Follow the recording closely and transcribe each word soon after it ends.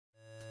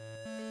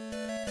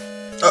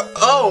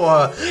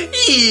Hello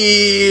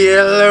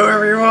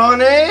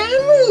everyone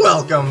and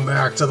welcome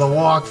back to the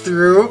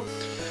walkthrough.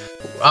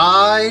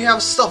 I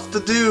have stuff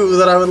to do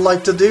that I would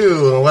like to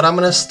do. What I'm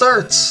gonna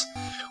start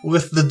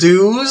with the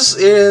do's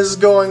is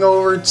going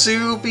over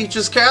to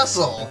Peach's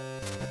Castle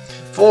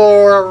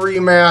for a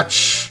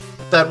rematch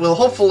that will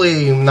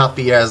hopefully not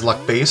be as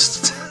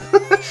luck-based.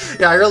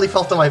 Yeah, I really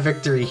felt that my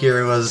victory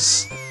here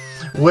was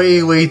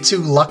way too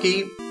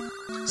lucky.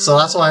 So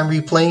that's why I'm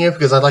replaying it,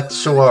 because I'd like to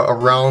show a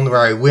round where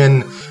I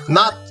win,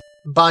 not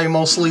by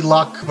mostly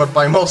luck, but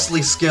by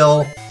mostly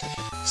skill.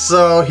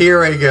 So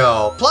here we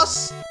go.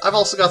 Plus, I've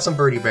also got some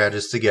birdie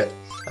badges to get.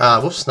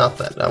 Whoops, not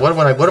that. What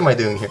am I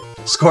doing here?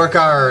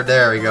 Scorecard,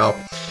 there we go.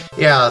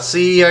 Yeah,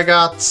 see, I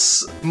got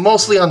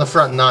mostly on the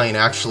front 9,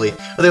 actually.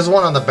 But there's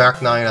one on the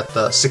back 9 at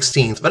the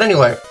 16th. But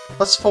anyway,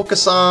 let's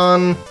focus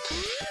on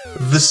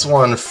this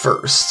one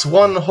first.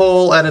 One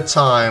hole at a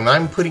time.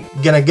 I'm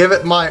gonna give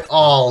it my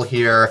all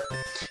here.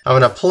 I'm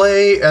gonna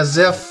play as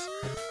if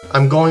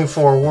I'm going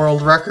for a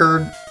world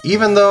record,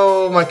 even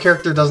though my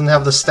character doesn't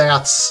have the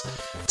stats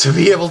to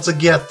be able to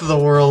get the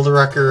world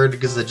record,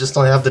 because they just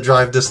don't have the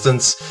drive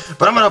distance.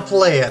 But I'm gonna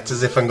play it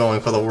as if I'm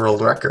going for the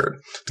world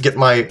record, to get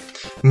my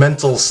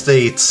mental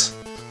state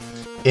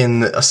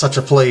in such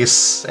a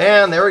place.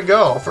 And there we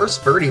go,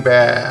 first birdie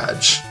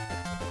badge.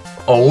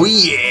 Oh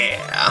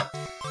yeah!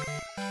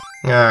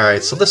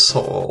 Alright, so this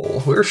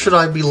hole. Where should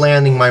I be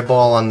landing my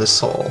ball on this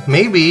hole?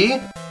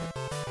 Maybe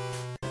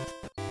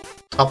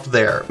up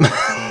there.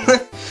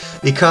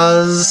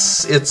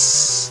 Because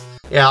it's...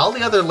 yeah, all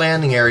the other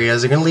landing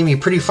areas are going to leave me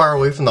pretty far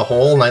away from the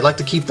hole, and I'd like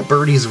to keep the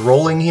birdies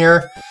rolling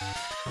here.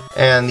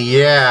 And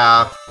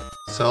yeah...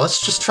 so let's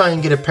just try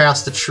and get it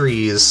past the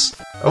trees.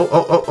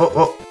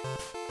 Oh.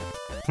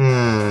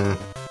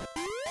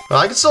 Well,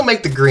 I can still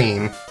make the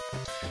green.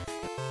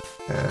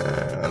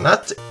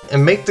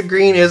 And make the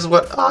green is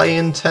what I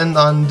intend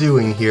on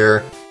doing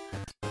here.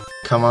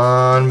 Come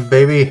on,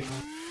 baby.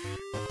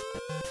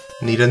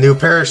 Need a new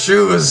pair of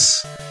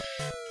shoes.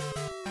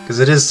 Because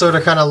it is sort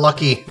of kind of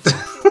lucky.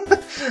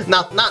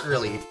 Not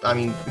really. I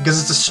mean,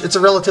 because it's a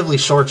relatively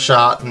short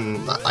shot,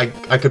 and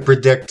I could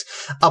predict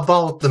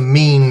about the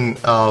mean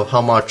of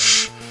how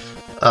much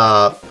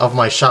of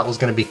my shot was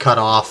going to be cut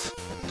off.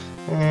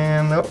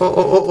 And I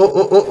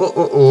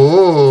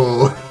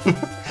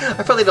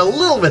probably did a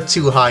little bit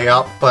too high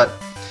up, but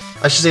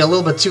I should say a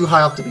little bit too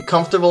high up to be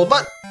comfortable,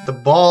 but the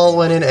ball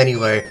went in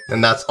anyway,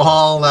 and that's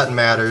all that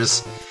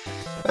matters.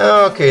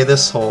 Okay,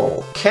 this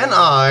hole. Can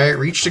I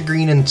reach the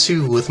green in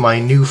 2 with my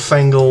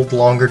newfangled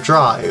longer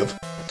drive?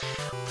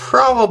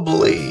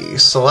 Probably,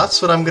 so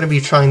that's what I'm going to be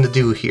trying to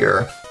do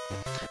here.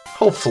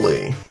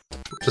 Hopefully.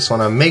 Just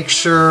want to make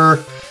sure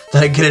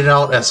that I get it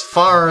out as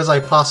far as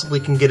I possibly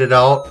can get it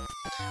out,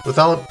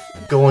 without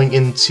going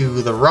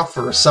into the rough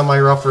or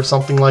semi-rough or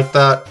something like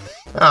that.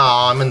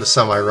 Ah, I'm in the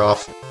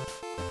semi-rough.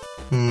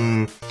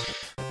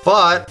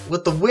 But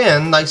with the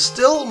wind, I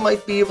still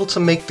might be able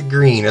to make the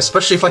green,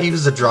 especially if I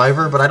use the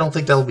driver, but I don't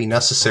think that'll be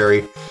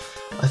necessary.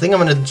 I think I'm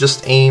going to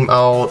just aim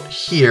out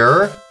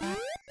here.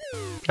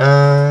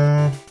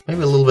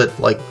 Maybe a little bit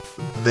like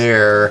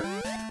there.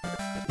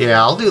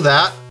 Yeah, I'll do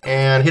that,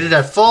 and hit it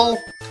at full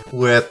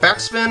with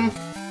backspin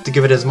to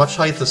give it as much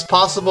height as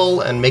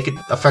possible and make it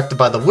affected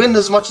by the wind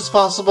as much as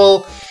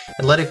possible,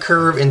 and let it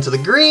curve into the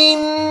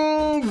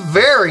green.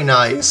 Very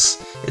nice.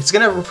 It's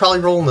gonna probably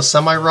roll in the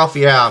semi-rough,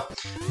 yeah,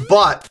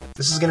 but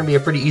this is gonna be a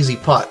pretty easy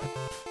putt.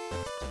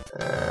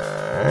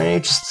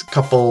 Alright, just a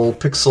couple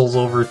pixels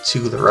over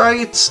to the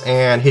right,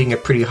 and hitting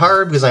it pretty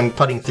hard because I'm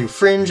putting through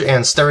fringe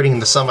and starting in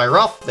the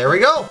semi-rough. There we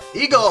go!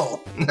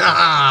 Eagle!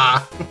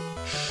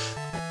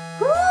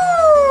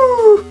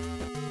 Woo!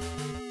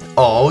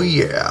 Oh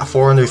yeah,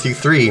 4 under through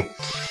 3.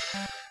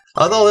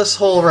 Although this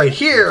hole right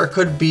here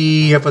could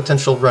be a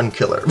potential run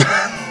killer.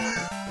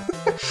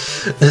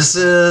 This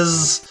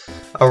is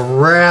a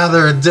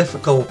rather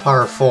difficult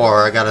par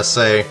 4, I gotta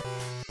say.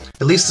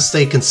 At least to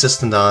stay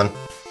consistent on.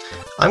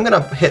 I'm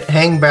gonna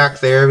hang back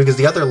there because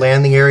the other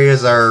landing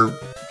areas are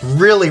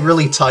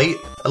really tight.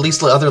 At least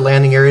the other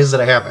landing areas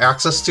that I have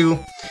access to.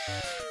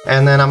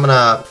 And then I'm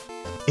gonna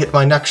hit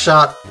my next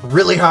shot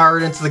really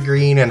hard into the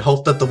green and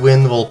hope that the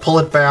wind will pull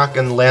it back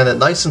and land it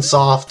nice and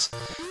soft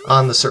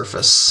on the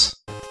surface.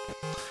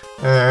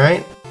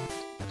 Alright.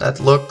 That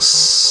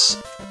looks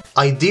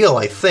ideal,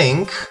 I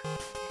think.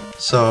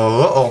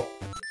 So,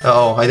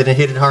 uh-oh, I didn't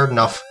hit it hard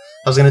enough.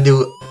 I was gonna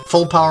do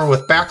full power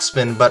with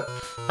backspin, but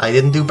I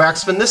didn't do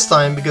backspin this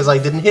time because I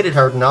didn't hit it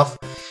hard enough.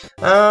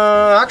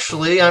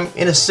 Actually, I'm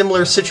in a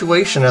similar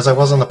situation as I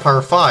was on the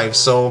par 5,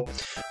 so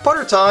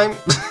putter time!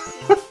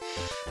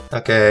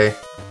 Okay,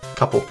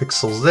 couple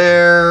pixels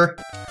there.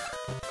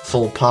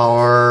 Full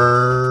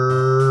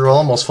power,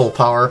 almost full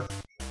power.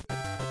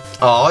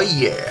 Oh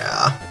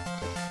yeah!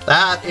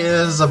 That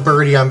is a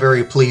birdie I'm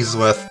very pleased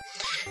with.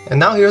 And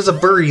now here's a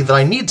birdie that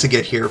I need to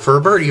get here for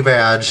a birdie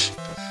badge.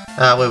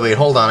 Wait,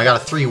 hold on, I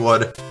got a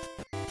 3-wood.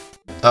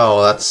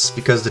 Oh, that's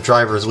because the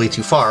driver is way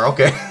too far,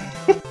 okay.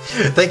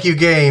 Thank you,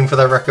 game, for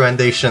that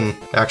recommendation,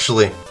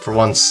 actually, for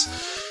once.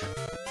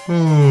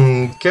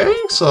 Okay,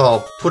 so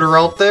I'll put her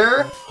out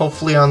there,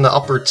 hopefully on the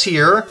upper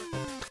tier.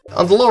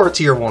 On the lower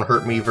tier won't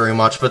hurt me very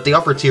much, but the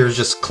upper tier is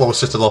just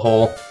closer to the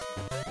hole.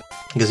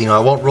 Because, you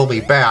know, it won't roll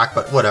me back,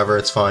 but whatever,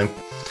 it's fine.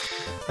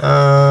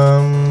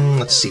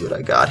 Let's see what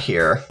I got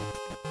here.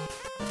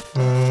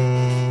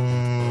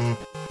 I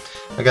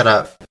got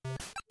a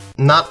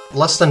not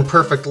less than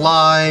perfect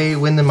lie,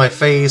 wind in my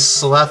face,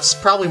 so that's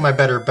probably my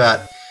better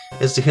bet,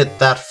 is to hit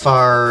that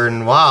far,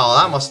 and wow,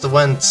 that must have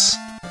went...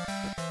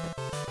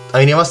 I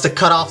mean, he must have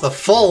cut off the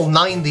full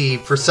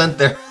 90%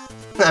 there.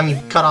 I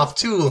mean, cut off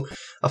to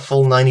a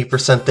full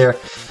 90% there.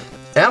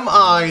 Am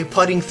I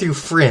putting through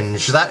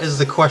fringe? That is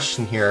the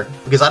question here.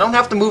 Because I don't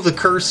have to move the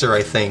cursor,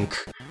 I think.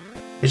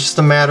 It's just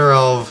a matter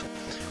of,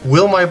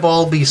 will my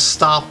ball be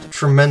stopped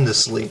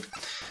tremendously?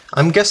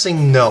 I'm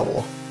guessing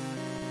no.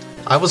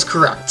 I was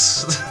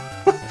correct.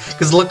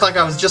 Because it looked like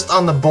I was just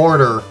on the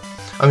border.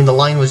 I mean, the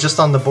line was just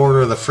on the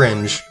border of the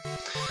fringe.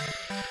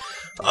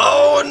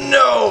 Oh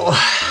no!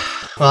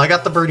 Well, I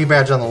got the birdie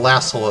badge on the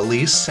last hole at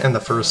least, and the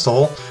first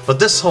hole. But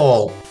this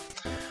hole...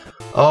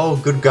 Oh,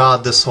 good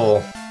God, this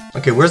hole.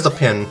 Okay, where's the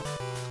pin?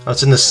 Oh,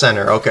 it's in the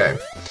center, okay.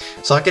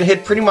 So I can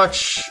hit pretty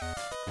much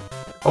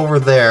over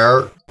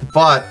there,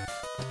 but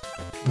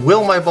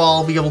will my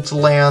ball be able to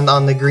land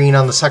on the green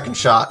on the second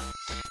shot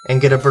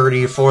and get a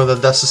birdie for the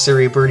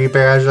necessary birdie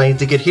badge I need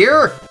to get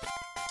here?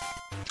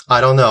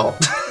 I don't know.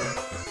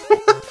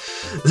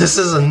 This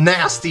is a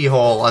nasty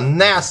hole, a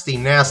nasty,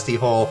 nasty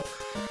hole.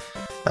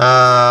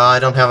 I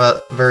don't have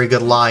a very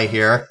good lie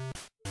here.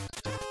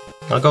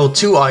 I'll go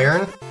 2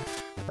 iron.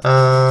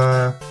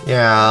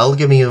 Yeah, it'll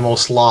give me the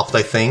most loft,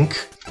 I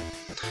think.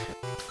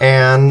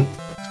 And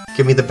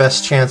give me the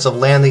best chance of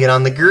landing it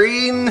on the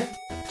green.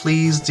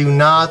 Please do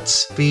not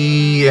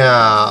be...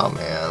 Oh,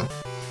 man.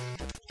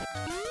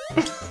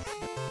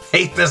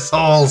 Hate this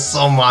hole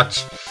so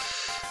much.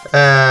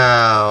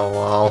 Oh,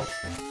 well.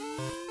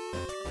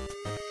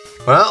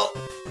 Well,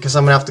 guess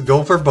I'm gonna have to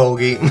go for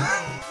bogey.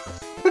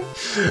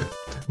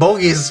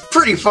 Bogey's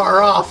pretty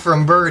far off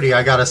from birdie,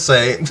 I gotta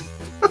say.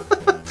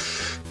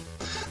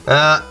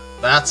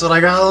 That's what I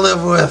gotta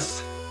live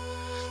with.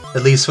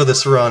 At least for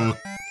this run.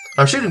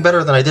 I'm shooting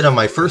better than I did on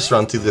my first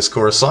run through this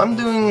course, so I'm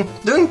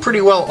doing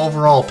pretty well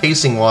overall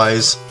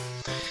pacing-wise.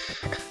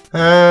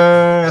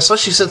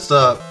 Especially since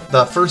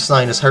the first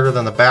 9 is harder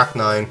than the back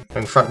 9. I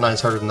mean, front 9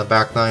 is harder than the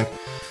back 9.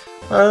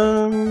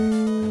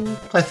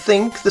 I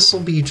think this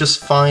will be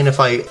just fine if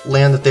I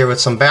land it there with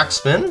some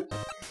backspin.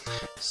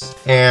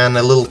 And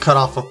a little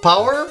cutoff of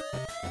power.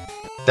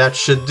 That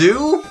should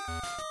do.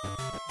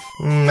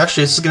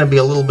 Actually, this is going to be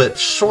a little bit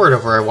short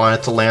of where I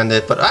wanted to land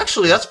it, but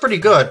actually that's pretty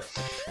good.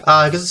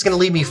 Because it's going to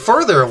lead me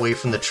further away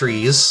from the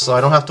trees, so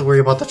I don't have to worry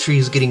about the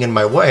trees getting in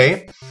my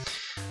way.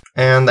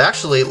 And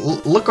actually,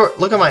 look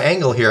at my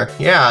angle here.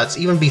 Yeah, it's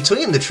even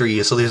between the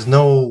trees, so there's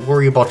no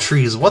worry about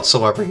trees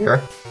whatsoever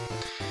here.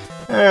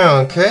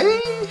 Okay.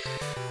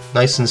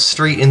 Nice and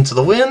straight into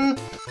the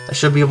wind. I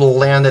should be able to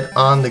land it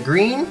on the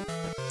green.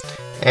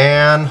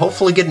 And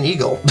hopefully get an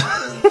eagle.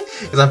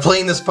 Because I'm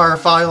playing this par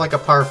 5 like a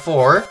par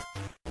 4.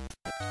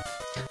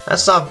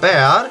 That's not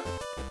bad.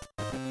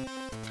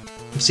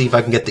 Let's see if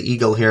I can get the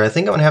eagle here. I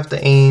think I'm going to have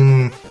to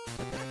aim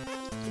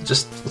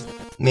just,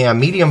 yeah,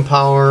 medium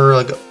power,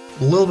 like a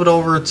little bit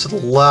over to the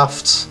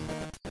left.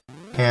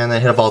 And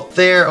then hit about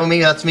there. Oh,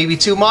 maybe that's maybe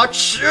too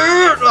much.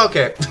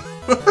 Okay.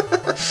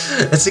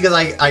 It's because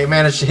I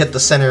managed to hit the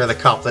center of the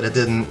cup that it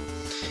didn't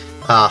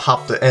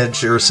hop the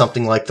edge or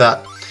something like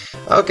that.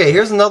 Okay,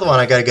 here's another one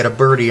I gotta get a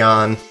birdie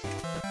on.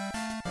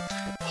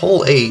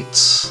 Hole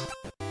 8.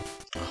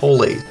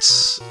 Hole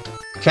 8.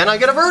 Can I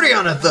get a birdie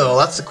on it, though?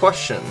 That's the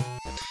question.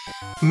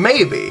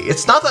 Maybe.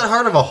 It's not that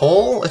hard of a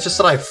hole, it's just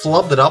that I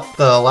flubbed it up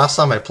the last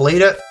time I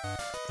played it.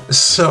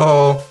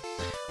 So,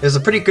 there's a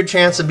pretty good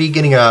chance of me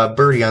getting a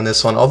birdie on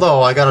this one,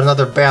 although I got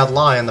another bad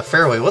lie on the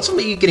fairway. What's with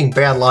me getting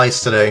bad lies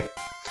today?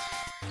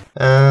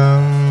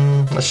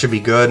 That should be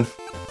good.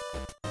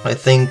 I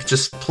think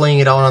just playing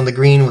it out on the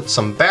green with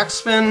some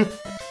backspin,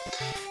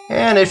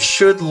 and it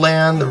should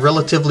land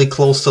relatively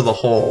close to the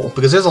hole,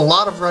 because there's a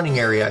lot of running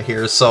area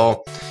here,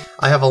 so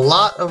I have a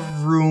lot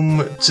of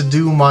room to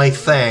do my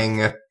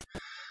thing.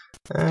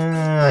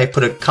 I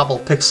put a couple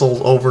pixels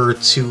over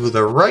to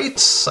the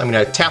right. I mean,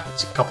 I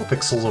tapped a couple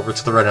pixels over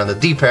to the right on the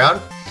D-pad,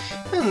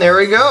 and there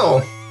we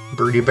go.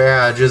 Birdie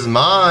Badge is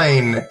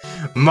mine!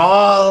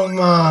 All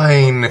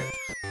mine!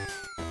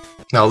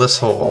 Now this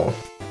hole.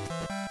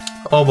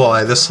 Oh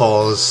boy, this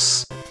hole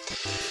is...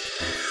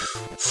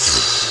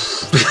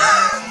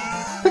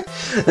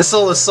 This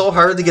hole is so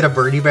hard to get a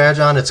birdie badge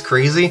on, it's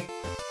crazy.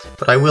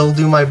 But I will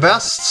do my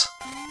best.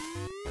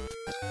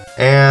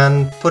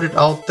 And put it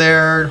out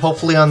there,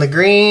 hopefully on the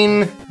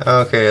green.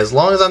 Okay, as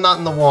long as I'm not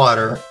in the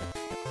water.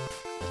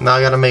 Now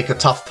I gotta make a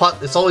tough putt.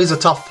 It's always a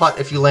tough putt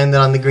if you land it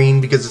on the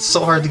green because it's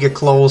so hard to get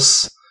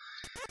close.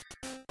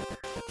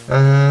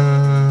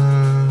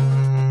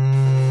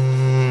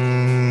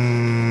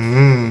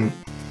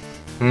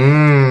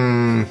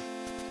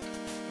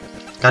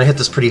 Gotta hit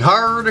this pretty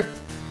hard.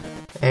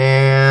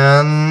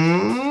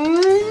 And...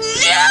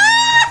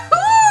 Yahoo!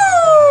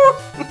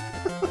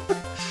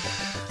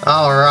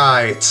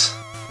 Alright.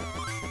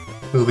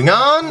 Moving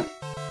on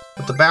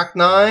with the back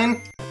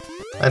 9.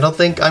 I don't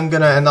think I'm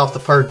gonna end off the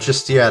part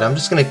just yet. I'm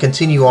just gonna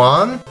continue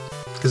on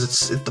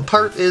because the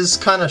part is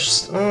kind of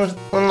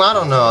I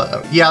don't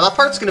know. Yeah, that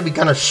part's gonna be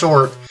kind of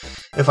short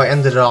if I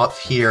ended it off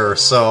here,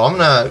 so I'm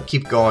gonna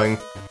keep going.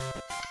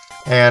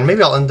 And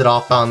maybe I'll end it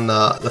off on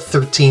the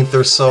 13th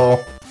or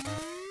so.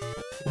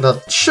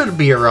 That should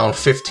be around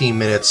 15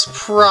 minutes,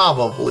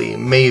 probably,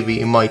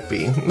 maybe, might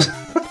be.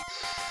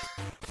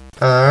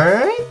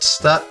 Alright,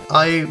 that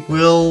I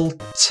will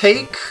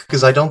take,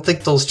 because I don't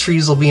think those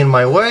trees will be in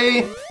my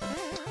way.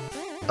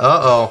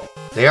 Uh-oh,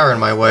 they are in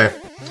my way.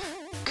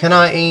 Can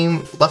I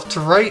aim left to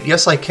right?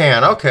 Yes, I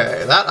can.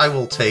 Okay, that I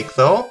will take,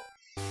 though.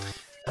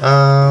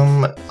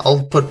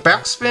 I'll put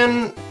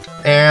backspin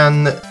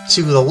and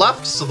to the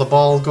left, so the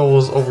ball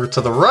goes over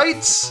to the right.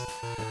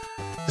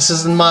 This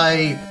isn't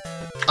my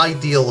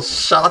ideal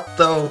shot,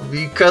 though,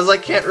 because I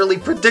can't really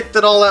predict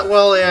it all that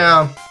well,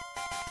 yeah.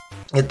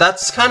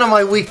 That's kind of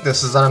my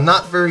weakness, is that I'm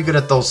not very good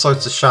at those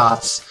sorts of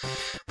shots.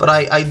 But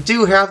I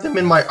do have them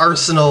in my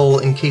arsenal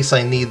in case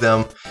I need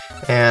them.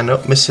 And, oh,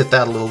 mishit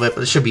that a little bit,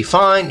 but it should be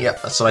fine.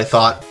 Yep, that's what I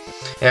thought.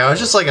 Yeah, it was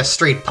just like a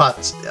straight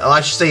putt.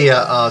 I should say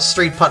a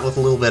straight putt with a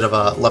little bit of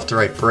a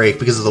left-to-right break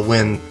because of the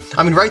wind.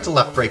 I mean,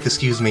 right-to-left break,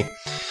 excuse me.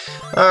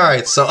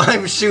 Alright, so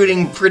I'm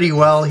shooting pretty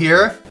well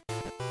here.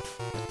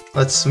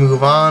 Let's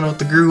move on with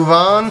the groove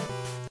on.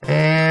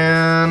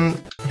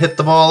 And hit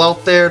the ball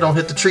out there. Don't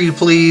hit the tree,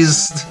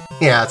 please.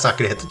 Yeah, it's not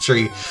going to hit the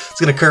tree. It's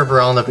going to curve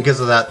around it because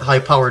of that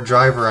high-powered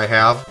driver I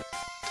have.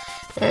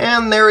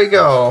 And there we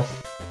go.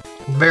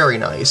 Very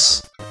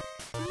nice.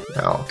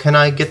 Now, can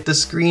I get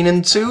this green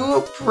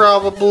into?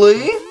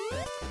 Probably.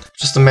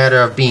 Just a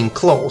matter of being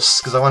close,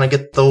 because I want to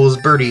get those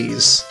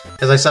birdies.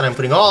 As I said, I'm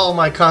putting all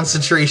my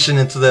concentration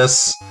into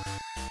this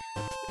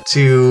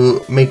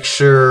to make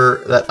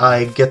sure that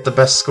I get the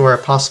best score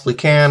I possibly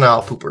can.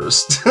 Oh,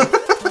 poopers.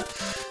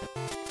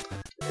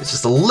 It's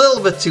just a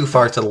little bit too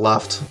far to the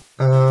left.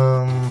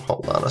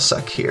 Hold on a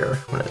sec here.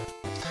 I'm gonna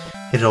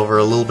hit it over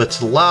a little bit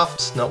to the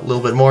left. No, a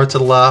little bit more to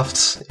the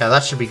left. Yeah,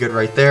 that should be good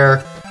right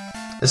there.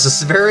 This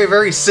is very,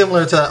 very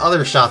similar to that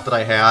other shot that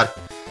I had.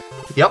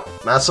 Yep,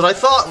 that's what I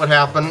thought would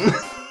happen.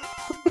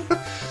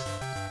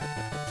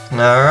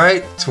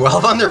 Alright,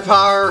 12 under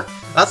par.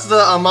 That's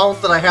the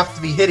amount that I have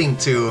to be hitting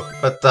to.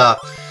 But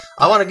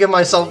I want to give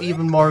myself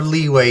even more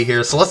leeway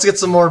here, so let's get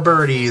some more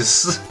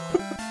birdies.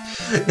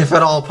 If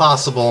at all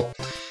possible.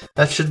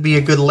 That should be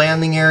a good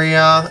landing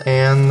area,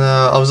 and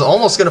I was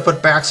almost going to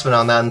put backspin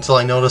on that until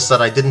I noticed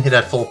that I didn't hit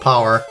at full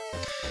power.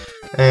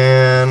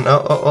 And,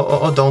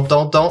 don't.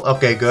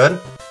 Okay, good.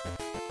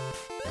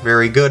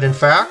 Very good, in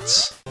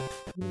fact.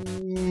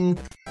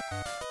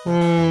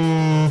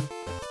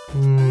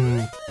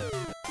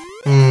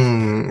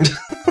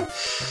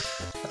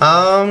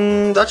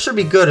 That should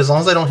be good as long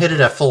as I don't hit it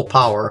at full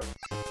power.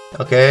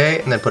 Okay,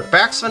 and then put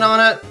backspin on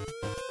it.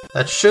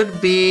 That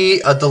should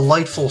be a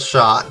delightful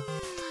shot,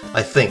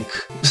 I think.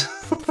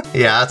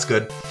 Yeah, that's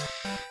good.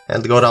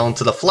 And go down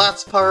to the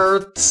flats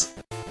part.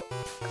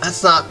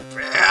 That's not...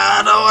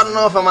 I don't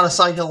know if I'm on a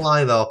side hill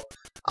lie, though.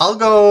 I'll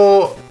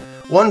go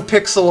 1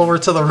 pixel over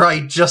to the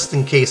right just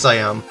in case I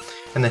am.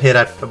 And then hit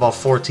at about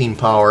 14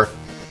 power.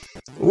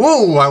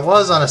 Woo! I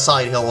was on a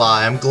side hill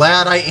lie. I'm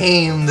glad I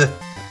aimed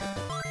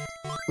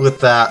with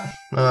that.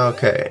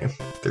 Okay,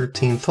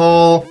 13th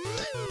hole.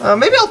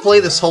 Maybe I'll play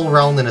this whole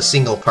round in a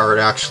single part,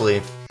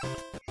 actually.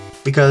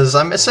 Because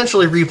I'm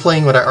essentially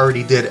replaying what I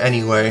already did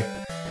anyway.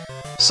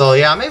 So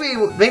yeah,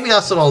 maybe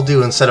that's what I'll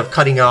do instead of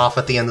cutting it off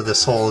at the end of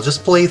this hole.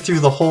 Just play through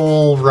the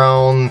whole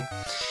round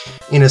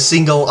in a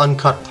single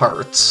uncut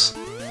part.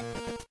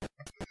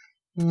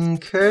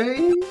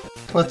 Okay,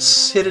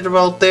 let's hit it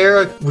about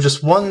there. With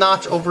just 1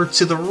 notch over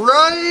to the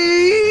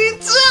right.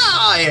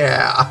 Ah,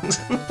 yeah.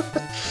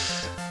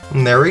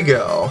 And there we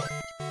go.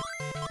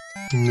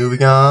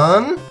 Moving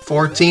on.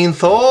 14th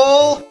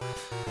hole.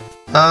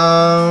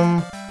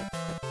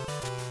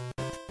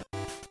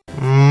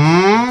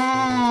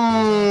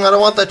 I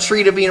don't want that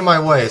tree to be in my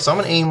way, so I'm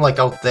gonna aim like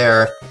out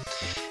there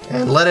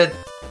and let it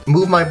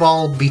move my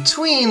ball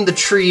between the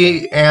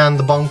tree and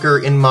the bunker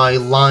in my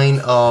line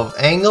of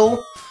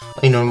angle,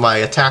 you know, my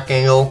attack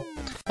angle,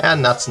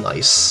 and that's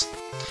nice.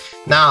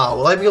 Now,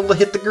 will I be able to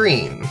hit the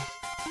green?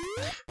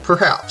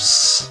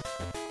 Perhaps.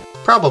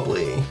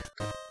 Probably.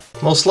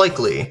 Most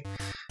likely.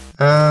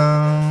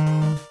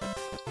 I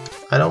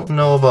don't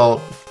know about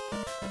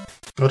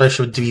what I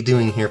should be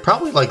doing here.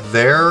 Probably like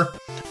there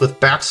with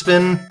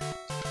backspin.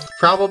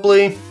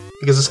 Probably,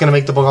 because it's going to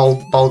make the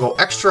ball go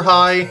extra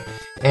high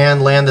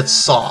and land it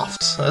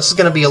soft. This is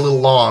going to be a little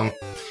long.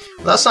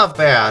 But that's not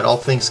bad, all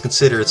things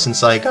considered,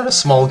 since I got a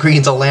small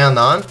green to land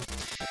on.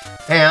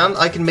 And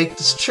I can make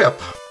this chip,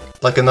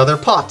 like another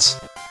putt.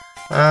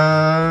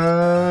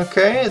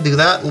 Okay, do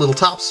that, little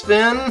top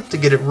spin to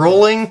get it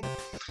rolling.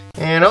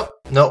 And oh,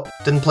 nope,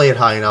 didn't play it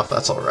high enough,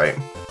 that's alright.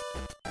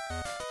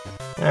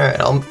 Alright,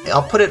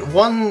 I'll put it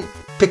 1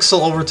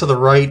 pixel over to the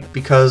right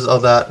because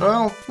of that.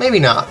 Well, maybe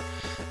not.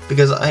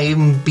 Because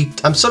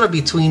I'm sort of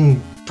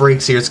between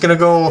breaks here. It's gonna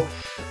go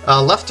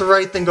left to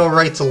right, then go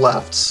right to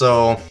left,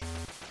 so...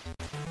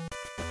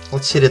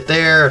 let's hit it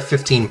there at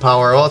 15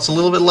 power. Well, it's a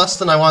little bit less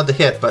than I wanted to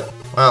hit, but,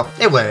 well,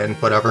 it went in,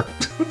 whatever.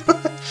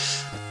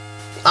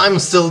 I'm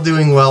still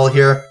doing well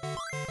here.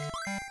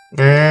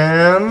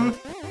 And...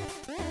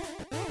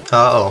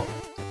 uh-oh.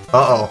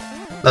 Uh-oh.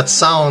 That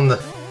sound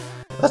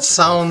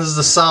is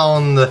the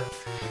sound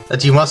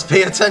that you must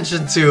pay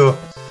attention to.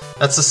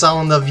 That's the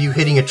sound of you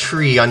hitting a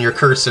tree on your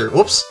cursor.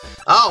 Whoops.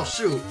 Oh,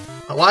 shoot.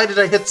 Why did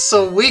I hit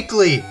so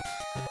weakly?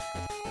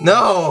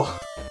 No.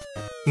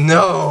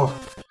 No.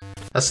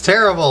 That's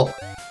terrible.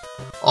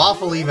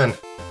 Awful even.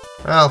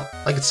 Well,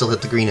 I can still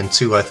hit the green in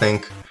 2, I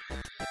think.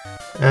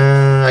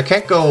 I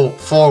can't go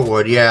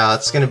forward. Yeah,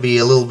 it's gonna be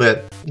a little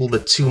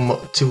bit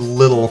too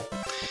little.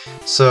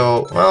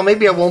 So, well,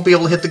 maybe I won't be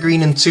able to hit the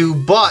green in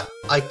 2, but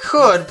I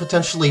could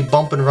potentially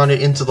bump and run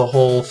it into the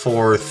hole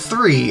for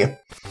 3.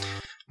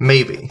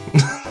 Maybe.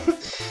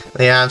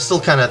 Yeah, I'm still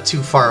kind of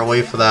too far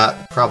away for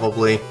that,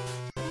 probably.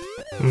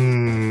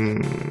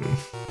 And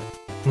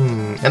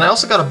I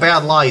also got a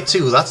bad lie,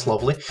 too. That's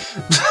lovely.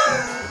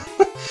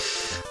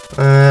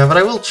 But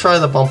I will try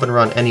the bump and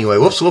run anyway.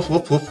 Whoops, whoop,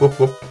 whoop, whoop, whoop,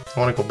 whoop. I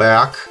want to go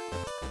back.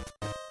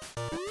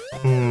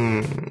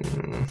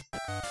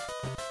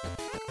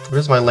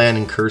 Where's my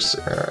landing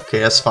cursor? Okay,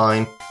 that's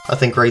fine. I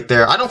think right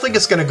there. I don't think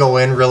it's going to go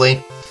in,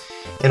 really,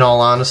 in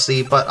all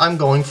honesty, but I'm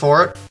going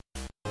for it.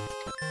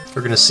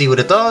 We're going to see what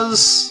it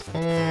does.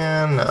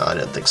 And no, I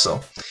didn't think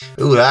so.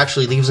 Ooh, that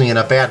actually leaves me in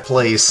a bad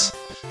place.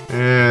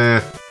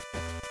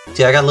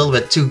 See, I got a little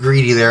bit too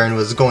greedy there and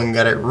was going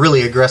at it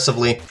really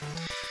aggressively.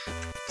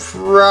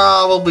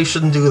 Probably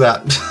shouldn't do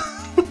that.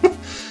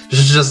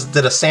 Just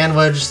did a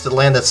sandwich to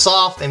land it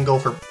soft and go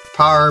for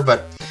power,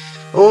 but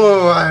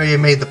oh, I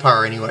made the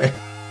power anyway.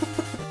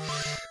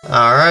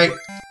 Alright,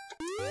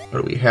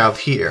 what do we have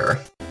here?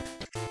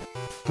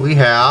 We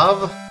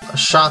have a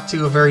shot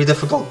to a very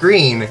difficult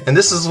green, and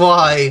this is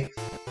why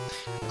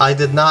I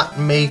did not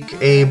make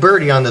a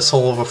birdie on this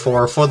hole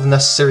before for the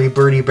necessary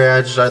birdie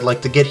badge I'd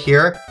like to get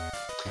here.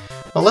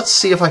 Well, let's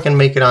see if I can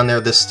make it on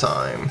there this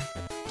time.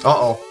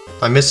 Uh-oh,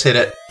 I mishit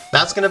it.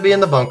 That's going to be in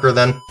the bunker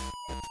then.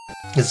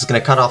 This is going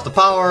to cut off the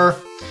power,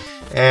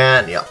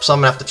 and yep, so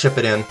I'm going to have to chip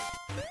it in.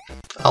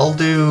 I'll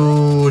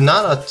do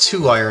not a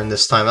 2-iron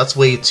this time. That's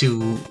way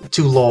too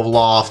low of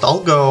loft.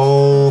 I'll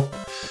go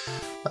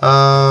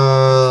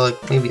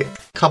maybe a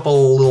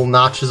couple little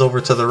notches over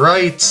to the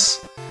right.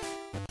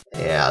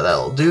 Yeah,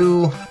 that'll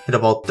do. Hit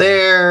about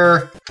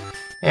there,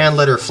 and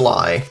let her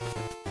fly.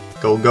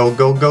 Go, go,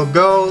 go, go,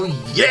 go!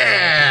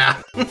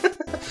 Yeah!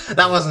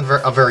 That wasn't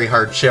a very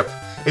hard chip.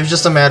 It was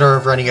just a matter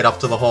of running it up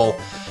to the hole.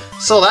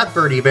 So that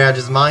birdie badge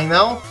is mine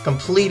now,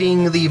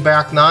 completing the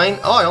back 9.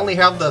 Oh, I only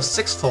have the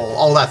 6th hole.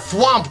 Oh, that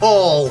thwomp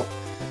hole!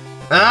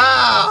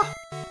 Ah!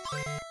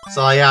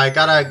 So yeah, I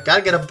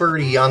gotta get a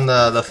birdie on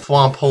the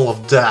thwomp hole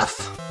of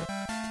death.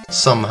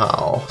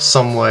 Somehow,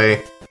 some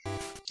way.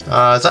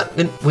 Is that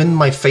in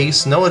my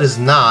face? No, it is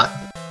not.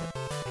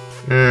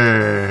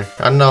 I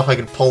don't know if I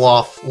can pull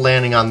off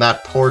landing on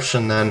that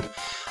portion then.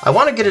 I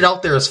want to get it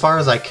out there as far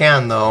as I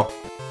can, though.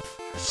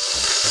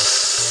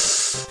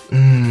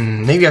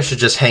 Maybe I should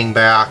just hang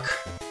back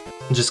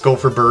and just go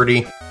for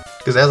birdie.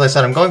 Because as I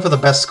said, I'm going for the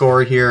best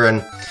score here,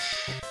 and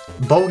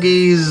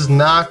bogey's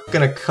not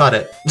gonna cut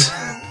it.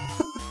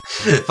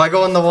 If I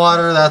go in the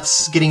water,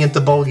 that's getting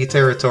into bogey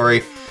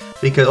territory.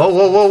 Because, oh,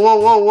 whoa, whoa, whoa,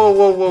 whoa, whoa,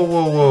 whoa, whoa,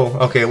 whoa, whoa.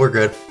 Okay, we're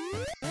good.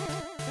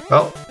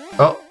 Oh,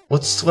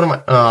 what am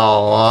I?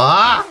 Oh,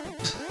 ah!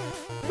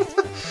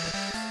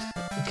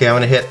 Okay, I'm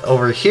gonna hit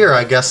over here,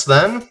 I guess,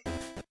 then.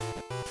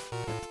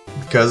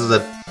 Because of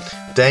the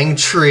dang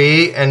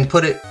tree, and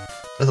put it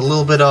with a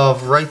little bit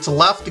of right to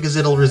left, because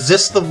it'll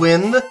resist the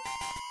wind.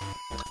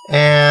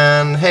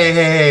 And,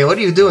 hey, what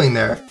are you doing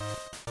there?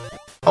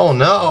 Oh,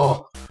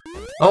 no!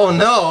 Oh,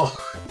 no!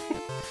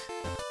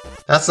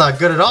 That's not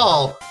good at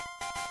all!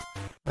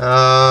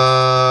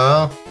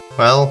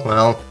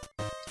 Well.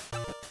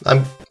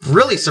 I'm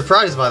really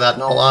surprised by that,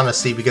 in all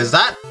honesty, because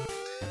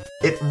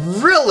it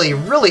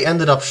really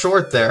ended up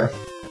short there.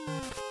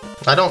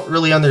 I don't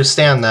really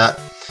understand that,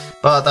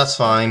 but that's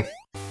fine.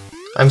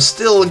 I'm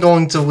still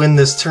going to win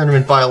this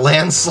tournament by a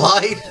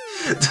landslide.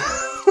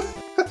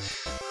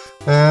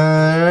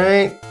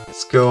 Alright,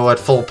 let's go at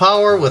full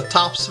power with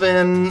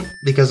topspin,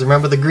 because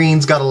remember the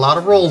green's got a lot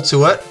of roll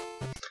to it.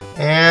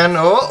 And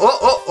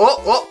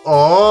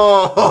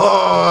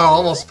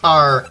almost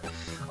par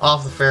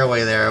off the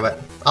fairway there, but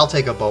I'll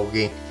take a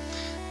bogey,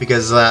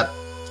 because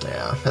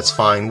that's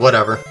fine,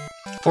 whatever.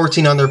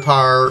 14 under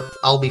par,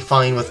 I'll be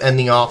fine with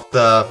ending off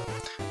the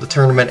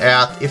tournament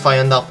at, if I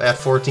end up at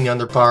 14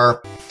 under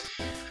par.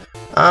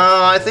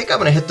 I think I'm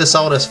going to hit this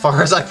out as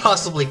far as I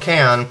possibly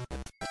can,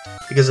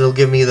 because it'll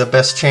give me the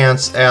best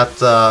chance at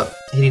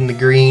hitting the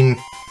green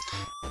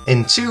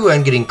in 2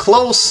 and getting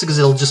close, because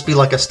it'll just be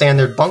like a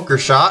standard bunker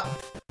shot.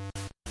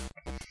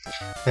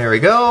 There we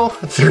go,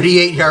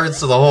 38 yards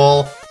to the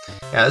hole.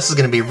 Yeah, this is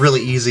going to be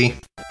really easy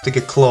to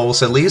get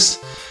close, at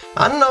least.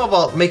 I don't know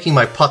about making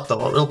my putt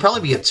though. It'll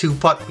probably be a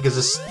 2-putt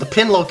because the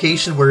pin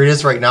location where it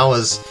is right now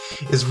is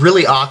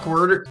really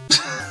awkward.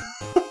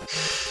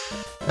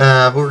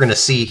 But we're gonna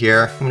see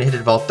here. I'm gonna hit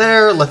it about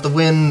there, let the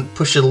wind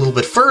push it a little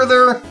bit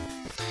further,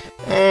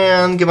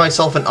 and give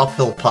myself an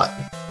uphill putt.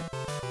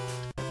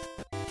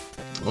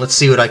 Let's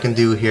see what I can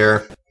do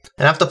here.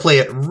 I have to play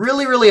it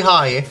really, really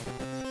high.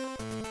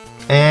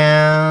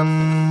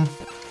 And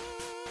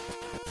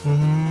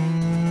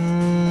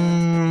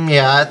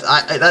yeah,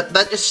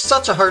 that is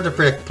such a hard to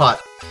predict putt.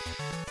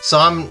 So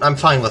I'm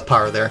fine with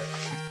par there.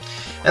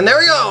 And there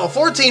we go,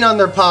 14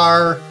 under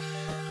par,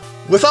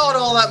 without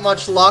all that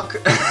much luck.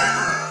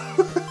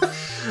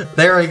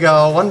 There we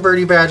go, 1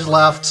 birdie badge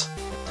left.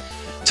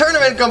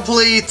 Tournament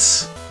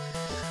complete!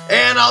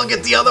 And I'll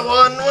get the other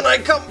one when I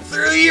come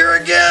through here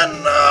again!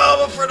 Oh,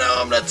 but for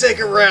now I'm gonna take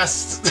a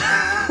rest.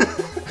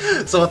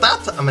 So with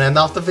that, I'm gonna end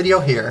off the video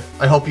here.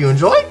 I hope you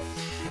enjoyed,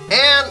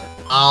 and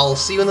I'll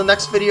see you in the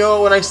next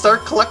video when I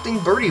start collecting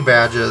birdie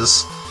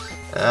badges.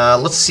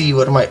 Let's see,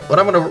 what am I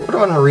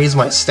gonna raise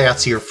my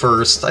stats here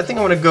first? I think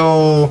I'm gonna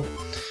go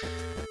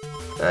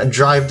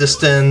drive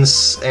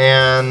distance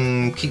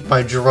and keep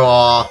my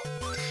draw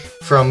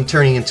from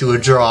turning into a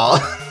draw.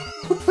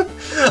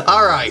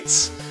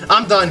 Alright,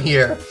 I'm done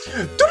here.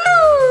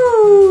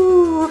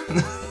 Doo-doo!